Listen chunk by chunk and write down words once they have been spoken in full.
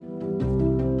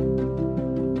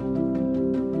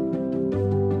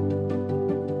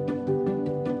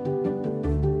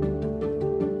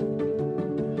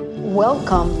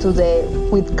Welcome to the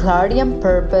With Clarity and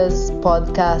Purpose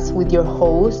podcast with your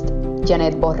host,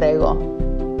 Janet Borrego.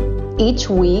 Each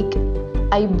week,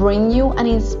 I bring you an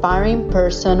inspiring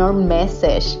person or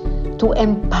message to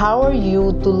empower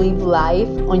you to live life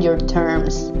on your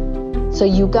terms so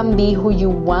you can be who you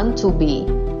want to be,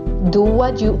 do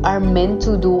what you are meant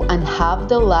to do, and have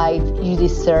the life you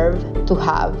deserve to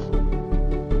have.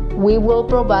 We will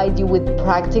provide you with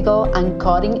practical and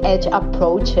cutting-edge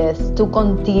approaches to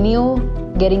continue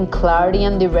getting clarity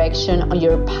and direction on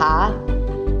your path,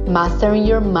 mastering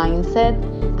your mindset,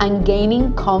 and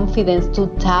gaining confidence to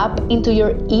tap into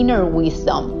your inner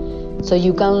wisdom so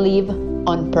you can live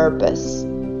on purpose.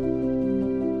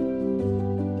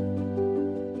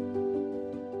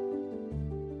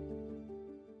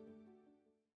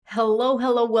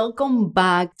 Hello, welcome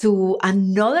back to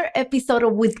another episode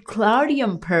of With Clarity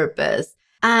and Purpose.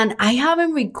 And I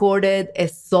haven't recorded a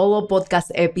solo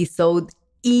podcast episode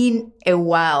in a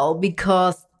while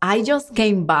because I just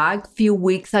came back a few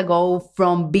weeks ago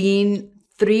from being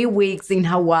 3 weeks in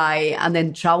Hawaii and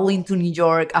then traveling to New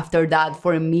York after that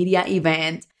for a media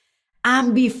event.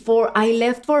 And before I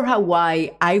left for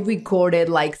Hawaii, I recorded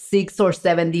like 6 or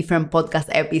 7 different podcast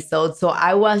episodes. So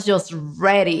I was just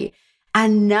ready.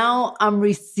 And now I'm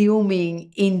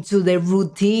resuming into the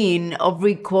routine of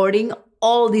recording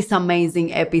all these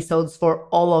amazing episodes for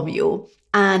all of you.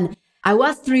 And I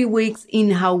was 3 weeks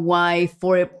in Hawaii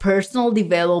for a personal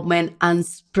development and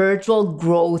spiritual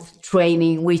growth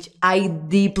training, which I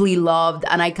deeply loved.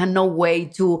 And I cannot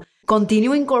wait to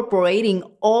continue incorporating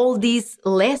all these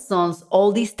lessons,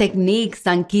 all these techniques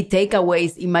and key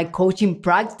takeaways in my coaching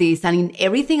practice and in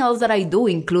everything else that I do,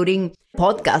 including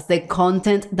podcast, the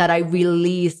content that I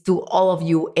release to all of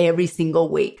you every single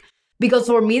week. Because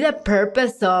for me, the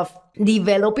purpose of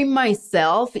developing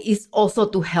myself is also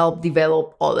to help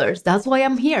develop others. That's why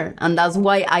I'm here. And that's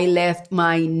why I left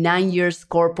my 9 years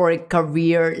corporate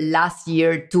career last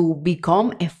year to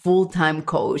become a full-time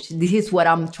coach. This is what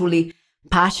I'm truly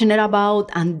passionate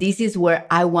about. And this is where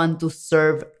I want to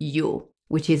serve you,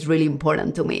 which is really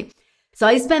important to me. So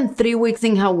I spent 3 weeks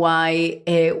in Hawaii,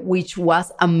 which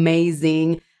was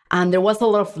amazing. And there was a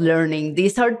lot of learning.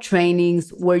 These are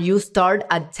trainings where you start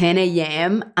at 10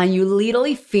 a.m. and you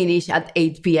literally finish at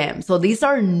 8 p.m. So these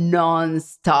are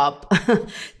non-stop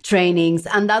trainings.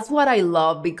 And that's what I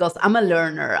love because I'm a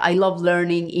learner. I love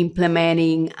learning,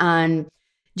 implementing, and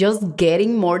just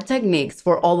getting more techniques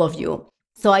for all of you.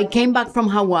 So I came back from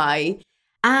Hawaii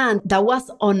and that was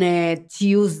on a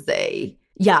Tuesday.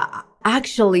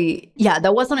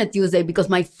 That was on a Tuesday because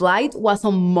my flight was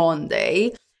on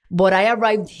Monday, but I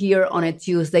arrived here on a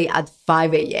Tuesday at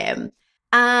 5 a.m.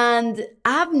 And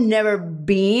I've never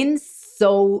been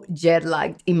so jet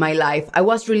lagged in my life. I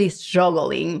was really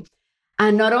struggling.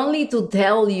 And not only to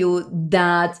tell you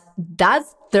that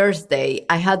Thursday,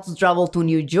 I had to travel to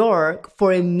New York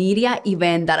for a media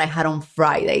event that I had on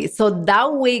Friday. So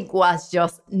that week was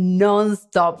just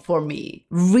nonstop for me.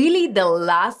 Really, the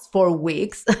last 4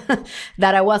 weeks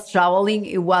that I was traveling,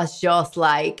 it was just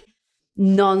like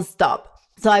nonstop.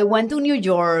 So I went to New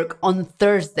York on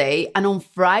Thursday, and on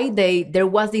Friday, there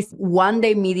was this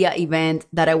one-day media event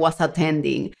that I was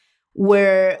attending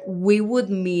where we would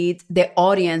meet the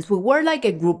audience. We were like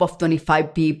a group of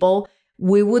 25 people.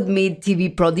 We would meet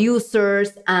TV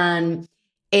producers and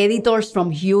editors from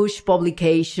huge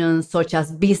publications such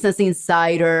as Business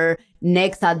Insider,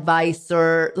 Next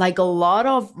Advisor, like a lot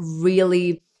of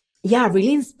really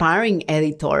inspiring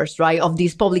editors, right, of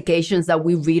these publications that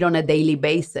we read on a daily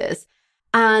basis.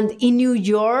 And in New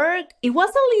York, it was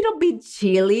a little bit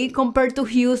chilly compared to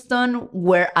Houston,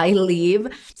 where I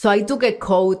live. So I took a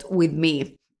coat with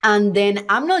me. And then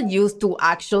I'm not used to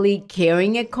actually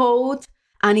carrying a coat.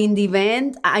 And in the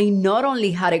event, I not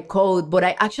only had a coat, but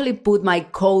I actually put my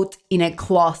coat in a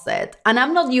closet. And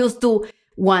I'm not used to,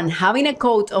 1, having a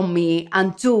coat on me,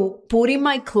 and 2, putting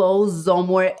my clothes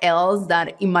somewhere else than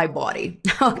in my body.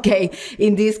 Okay,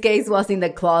 in this case, was in the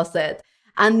closet.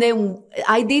 And then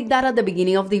I did that at the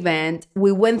beginning of the event.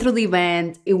 We went through the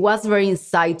event. It was very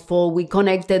insightful. We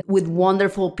connected with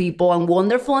wonderful people and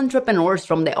wonderful entrepreneurs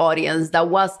from the audience. That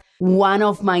was one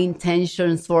of my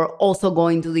intentions for also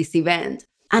going to this event.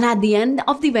 And at the end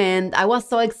of the event, I was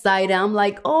so excited. I'm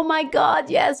like, oh my God,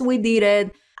 yes, we did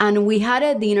it. And we had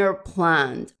a dinner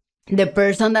planned. The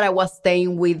person that I was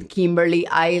staying with, Kimberly,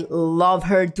 I love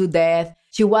her to death.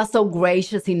 She was so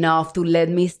gracious enough to let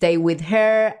me stay with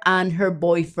her and her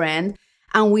boyfriend.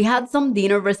 And we had some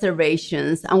dinner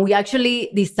reservations. And we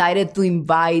actually decided to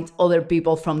invite other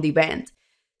people from the event.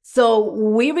 So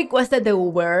we requested the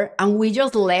Uber and we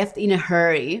just left in a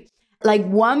hurry. Like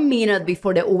 1 minute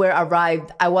before the Uber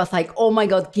arrived, I was like, oh my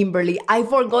God, Kimberly, I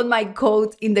forgot my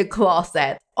coat in the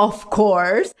closet, of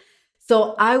course.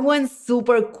 So I went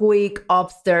super quick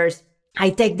upstairs. I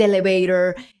take the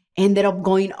elevator, ended up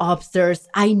going upstairs.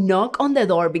 I knock on the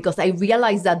door because I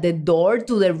realized that the door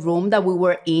to the room that we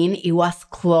were in, it was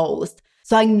closed.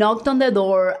 So I knocked on the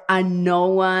door and no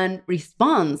one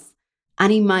responds.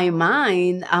 And in my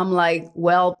mind, I'm like,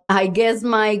 well, I guess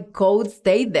my coat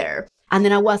stayed there. And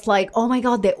then I was like, oh my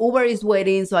God, the Uber is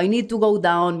waiting. So I need to go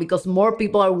down because more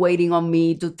people are waiting on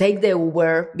me to take the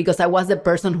Uber because I was the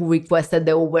person who requested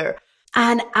the Uber.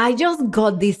 And I just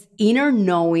got this inner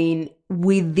knowing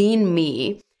within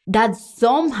me that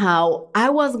somehow I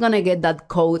was going to get that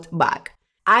coat back.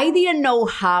 I didn't know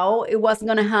how it was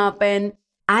going to happen.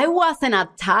 I wasn't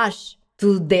attached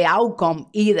to the outcome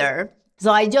either.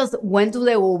 So I just went to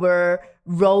the Uber,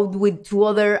 rode with 2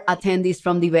 other attendees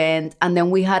from the event, and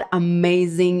then we had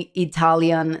amazing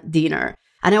Italian dinner.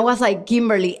 And I was like,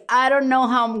 Kimberly, I don't know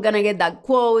how I'm going to get that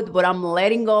quote, but I'm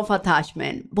letting go of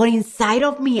attachment. But inside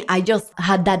of me, I just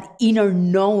had that inner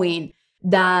knowing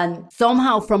that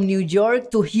somehow from New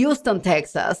York to Houston,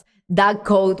 Texas, that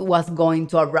quote was going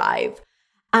to arrive.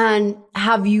 And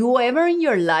have you ever in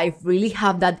your life really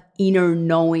have that inner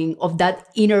knowing of that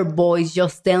inner voice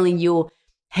just telling you,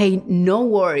 hey, no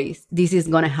worries, this is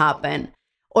going to happen?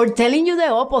 Or telling you the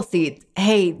opposite,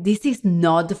 hey, this is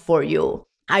not for you.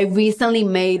 I recently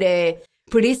made a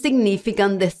pretty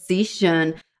significant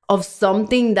decision of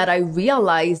something that I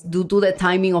realized due to the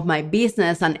timing of my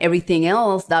business and everything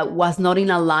else that was not in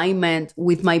alignment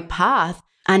with my path.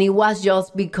 And it was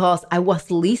just because I was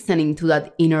listening to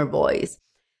that inner voice.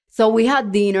 So we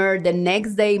had dinner. The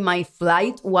next day, my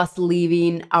flight was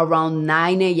leaving around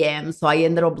 9 a.m. So I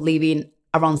ended up leaving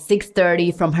around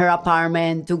 6:30 from her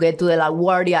apartment to get to the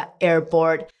LaGuardia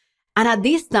airport. And at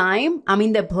this time, I'm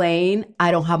in the plane.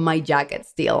 I don't have my jacket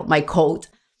still, my coat.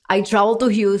 I traveled to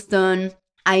Houston.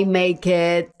 I make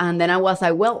it. And then I was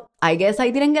like, well, I guess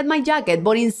I didn't get my jacket.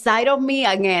 But inside of me,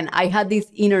 again, I had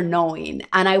this inner knowing.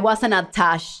 And I wasn't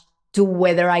attached to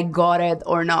whether I got it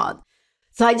or not.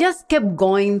 So I just kept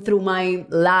going through my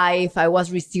life. I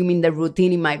was resuming the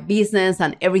routine in my business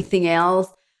and everything else.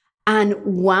 And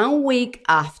 1 week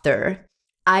after,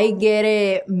 I get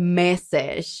a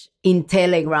message in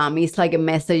Telegram. It's like a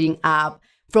messaging app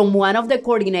from one of the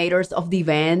coordinators of the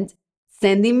event,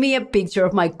 sending me a picture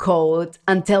of my coat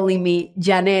and telling me,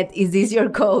 Janet, is this your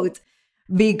coat?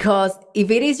 Because if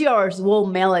it is yours, we'll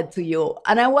mail it to you.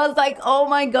 And I was like, oh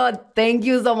my God, thank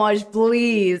you so much.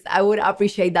 Please, I would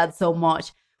appreciate that so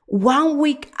much. 1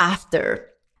 week after.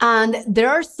 And there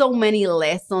are so many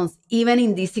lessons, even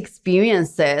in these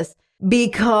experiences,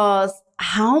 because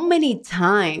how many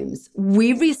times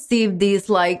we receive this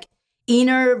like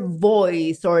inner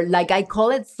voice, or like I call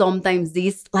it sometimes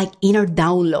these like inner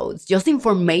downloads, just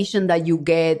information that you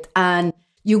get, and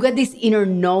you get this inner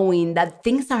knowing that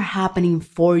things are happening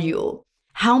for you.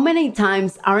 How many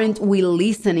times aren't we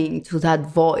listening to that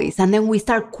voice? And then we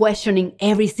start questioning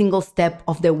every single step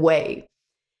of the way.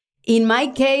 In my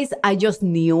case, I just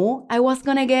knew I was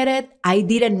going to get it. I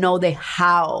didn't know the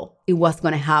how it was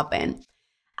going to happen.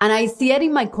 And I see it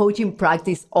in my coaching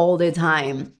practice all the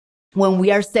time. When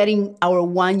we are setting our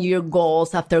 1-year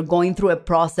goals after going through a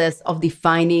process of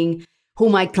defining who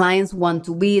my clients want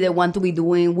to be, they want to be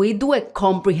doing, we do a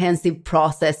comprehensive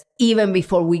process even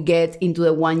before we get into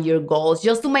the 1-year goals,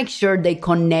 just to make sure they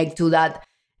connect to that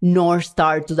North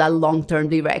Star, to that long-term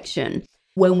direction.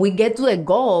 When we get to the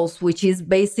goals, which is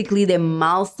basically the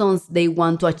milestones they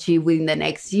want to achieve within the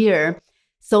next year,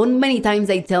 so many times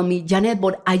they tell me, Janet,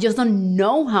 but I just don't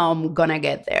know how I'm going to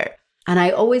get there. And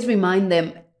I always remind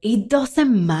them, it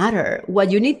doesn't matter.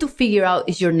 What you need to figure out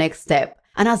is your next step.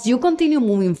 And as you continue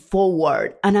moving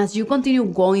forward, and as you continue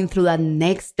going through that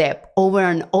next step over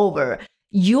and over,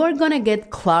 you are going to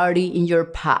get clarity in your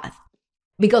path.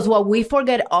 Because what we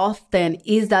forget often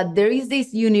is that there is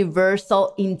this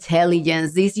universal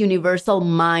intelligence, this universal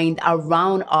mind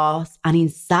around us and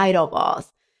inside of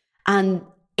us. And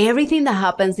everything that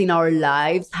happens in our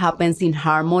lives happens in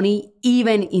harmony,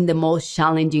 even in the most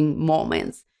challenging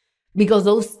moments. Because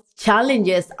those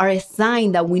challenges are a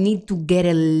sign that we need to get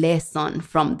a lesson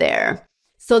from there.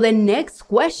 So the next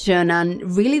question,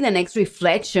 and really the next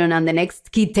reflection and the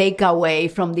next key takeaway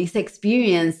from this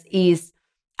experience is,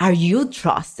 are you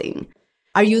trusting?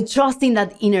 Are you trusting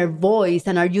that inner voice?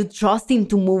 And are you trusting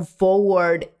to move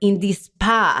forward in this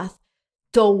path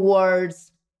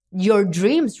towards your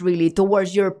dreams, really,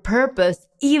 towards your purpose,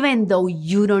 even though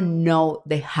you don't know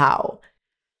the how?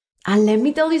 And let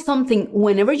me tell you something,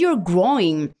 whenever you're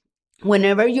growing,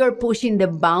 whenever you're pushing the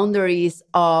boundaries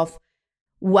of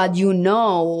what you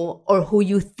know or who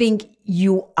you think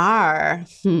you are,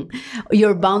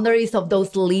 your boundaries of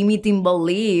those limiting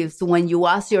beliefs when you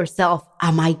ask yourself,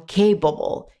 am I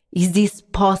capable? Is this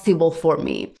possible for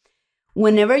me?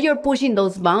 Whenever you're pushing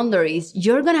those boundaries,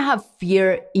 you're going to have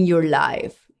fear in your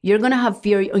life. You're going to have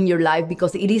fear in your life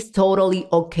because it is totally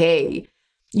okay.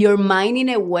 Your mind, in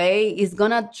a way, is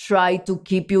going to try to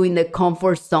keep you in the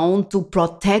comfort zone to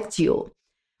protect you.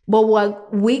 But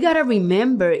what we got to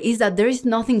remember is that there is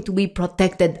nothing to be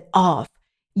protected of.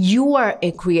 You are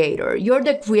a creator. You're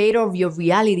the creator of your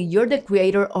reality. You're the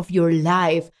creator of your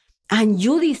life. And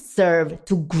you deserve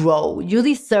to grow. You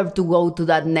deserve to go to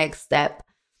that next step.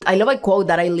 I love a quote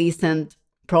that I listened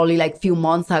probably like a few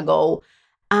months ago.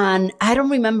 And I don't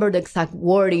remember the exact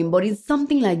wording, but it's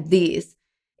something like this.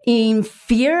 In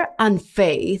fear and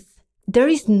faith, there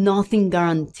is nothing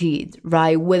guaranteed,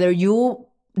 right? Whether you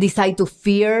decide to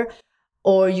fear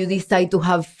or you decide to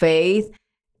have faith,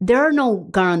 there are no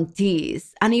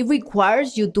guarantees. And it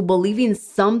requires you to believe in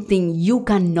something you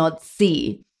cannot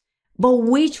see. But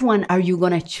which one are you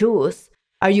going to choose?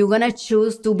 Are you going to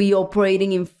choose to be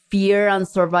operating in fear and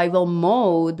survival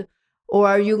mode? Or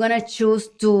are you going to choose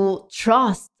to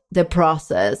trust the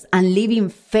process and live in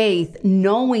faith,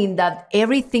 knowing that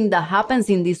everything that happens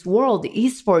in this world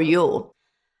is for you?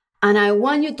 And I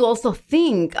want you to also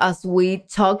think, as we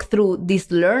talk through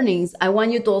these learnings, I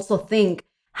want you to also think,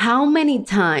 how many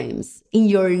times in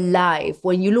your life,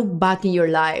 when you look back in your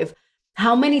life,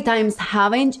 how many times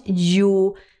haven't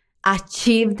you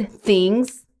achieved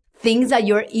things that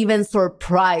you're even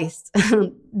surprised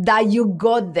that you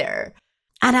got there?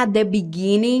 And at the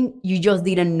beginning, you just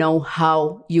didn't know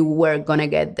how you were going to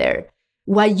get there.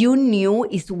 What you knew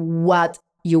is what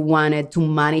you wanted to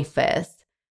manifest,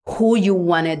 who you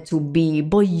wanted to be,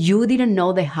 but you didn't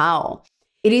know the how.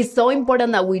 It is so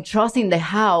important that we trust in the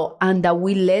how and that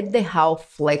we let the how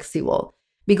flexible.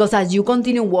 Because as you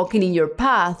continue walking in your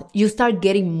path, you start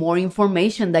getting more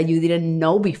information that you didn't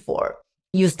know before.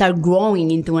 You start growing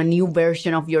into a new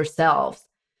version of yourself.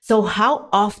 So how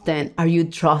often are you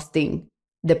trusting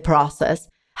the process?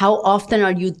 How often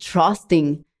are you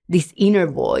trusting this inner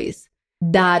voice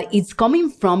that it's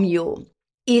coming from you?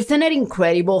 Isn't it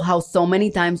incredible how so many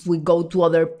times we go to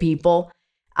other people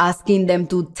asking them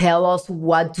to tell us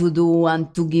what to do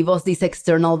and to give us this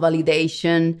external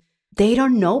validation? They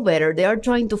don't know better. They are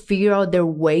trying to figure out their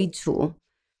way to.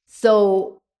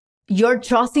 So you're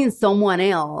trusting someone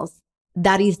else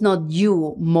that is not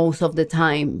you most of the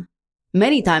time.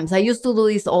 Many times. I used to do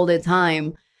this all the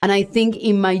time. And I think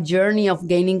in my journey of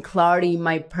gaining clarity in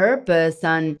my purpose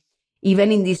and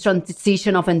even in this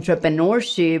transition of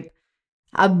entrepreneurship,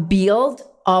 I built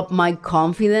up my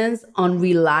confidence on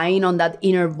relying on that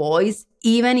inner voice,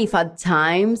 even if at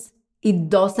times it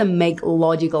doesn't make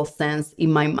logical sense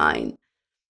in my mind.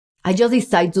 I just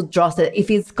decide to trust it. If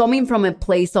it's coming from a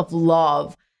place of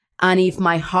love and if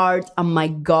my heart and my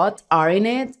gut are in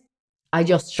it, I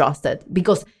just trust it,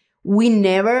 because we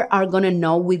never are going to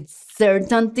know with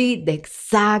certainty the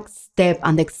exact step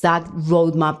and the exact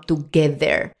roadmap to get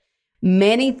there.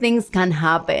 Many things can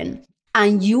happen,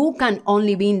 and you can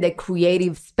only be in the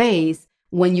creative space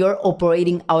when you're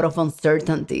operating out of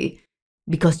uncertainty,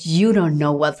 because you don't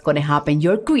know what's going to happen.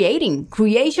 You're creating.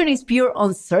 Creation is pure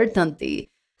uncertainty.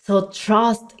 So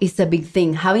trust is a big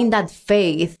thing. Having that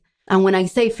faith. And when I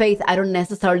say faith, I don't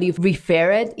necessarily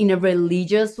refer it in a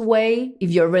religious way. If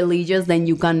you're religious, then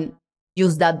you can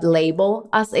use that label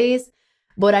as is.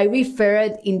 But I refer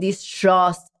it in this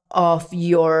trust of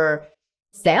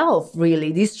yourself,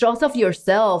 really. This trust of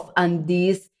yourself and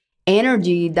this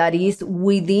energy that is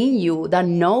within you that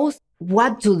knows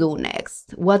what to do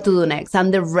next.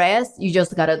 And the rest, you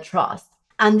just got to trust.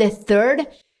 And the third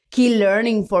key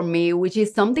learning for me, which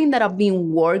is something that I've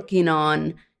been working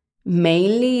on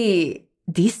mainly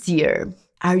this year,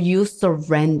 are you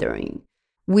surrendering?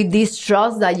 With this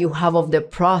trust that you have of the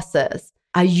process,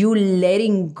 are you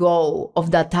letting go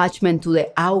of the attachment to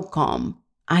the outcome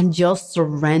and just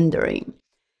surrendering?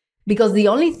 Because the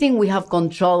only thing we have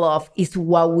control of is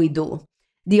what we do.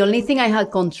 The only thing I had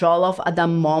control of at that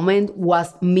moment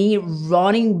was me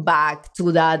running back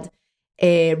to that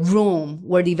room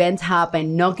where the event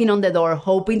happened, knocking on the door,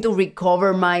 hoping to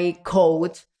recover my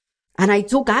coat. And I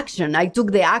took action. I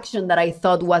took the action that I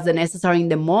thought was necessary in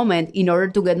the moment in order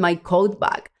to get my coat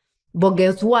back. But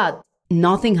guess what?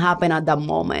 Nothing happened at that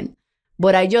moment.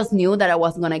 But I just knew that I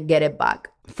was going to get it back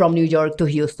from New York to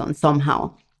Houston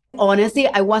somehow. Honestly,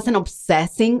 I wasn't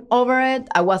obsessing over it.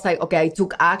 I was like, okay, I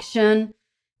took action.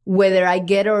 Whether I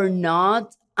get it or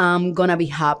not, I'm going to be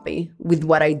happy with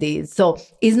what I did. So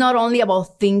it's not only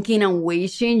about thinking and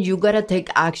wishing. You got to take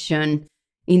action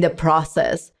in the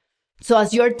process. So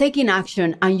as you're taking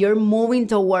action and you're moving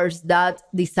towards that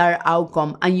desired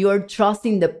outcome and you're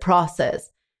trusting the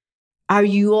process, are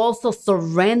you also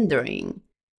surrendering?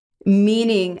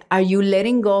 Meaning, are you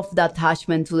letting go of the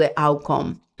attachment to the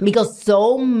outcome? Because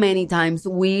so many times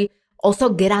we also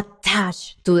get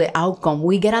attached to the outcome.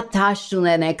 We get attached to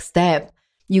the next step.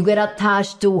 You get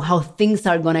attached to how things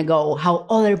are going to go, how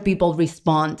other people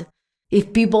respond,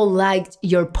 if people liked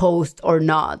your post or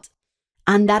not.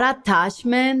 And that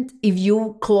attachment, if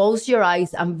you close your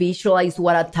eyes and visualize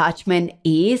what attachment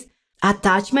is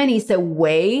a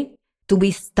way to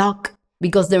be stuck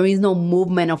because there is no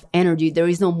movement of energy. There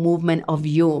is no movement of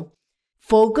you.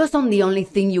 Focus on the only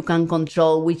thing you can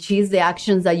control, which is the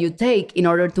actions that you take in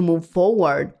order to move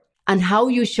forward and how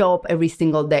you show up every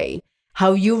single day,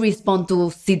 how you respond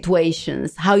to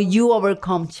situations, how you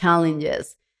overcome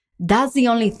challenges. That's the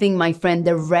only thing, my friend.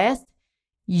 The rest,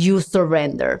 you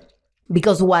surrender.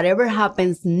 Because whatever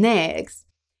happens next,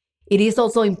 it is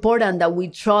also important that we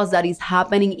trust that it's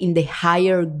happening in the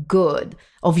higher good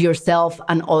of yourself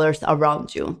and others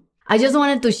around you. I just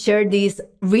wanted to share this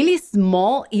really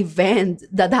small event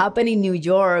that happened in New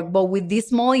York, but with these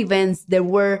small events, there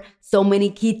were so many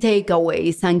key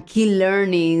takeaways and key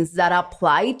learnings that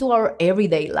apply to our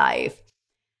everyday life.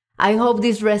 I hope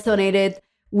this resonated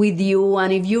with you,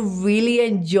 and if you really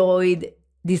enjoyed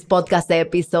this podcast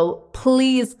episode,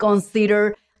 please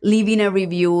consider leaving a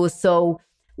review so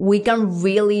we can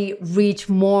really reach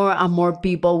more and more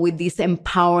people with this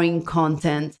empowering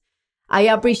content. I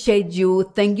appreciate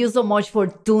you. Thank you so much for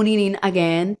tuning in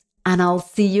again, and I'll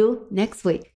see you next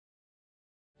week.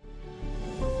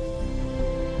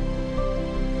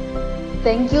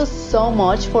 Thank you so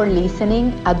much for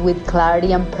listening at With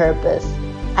Clarity and Purpose.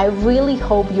 I really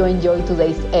hope you enjoyed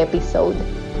today's episode.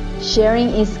 Sharing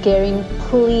is caring.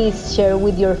 Please share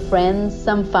with your friends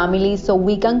and family so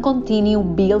we can continue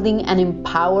building an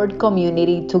empowered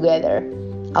community together.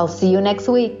 I'll see you next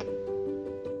week.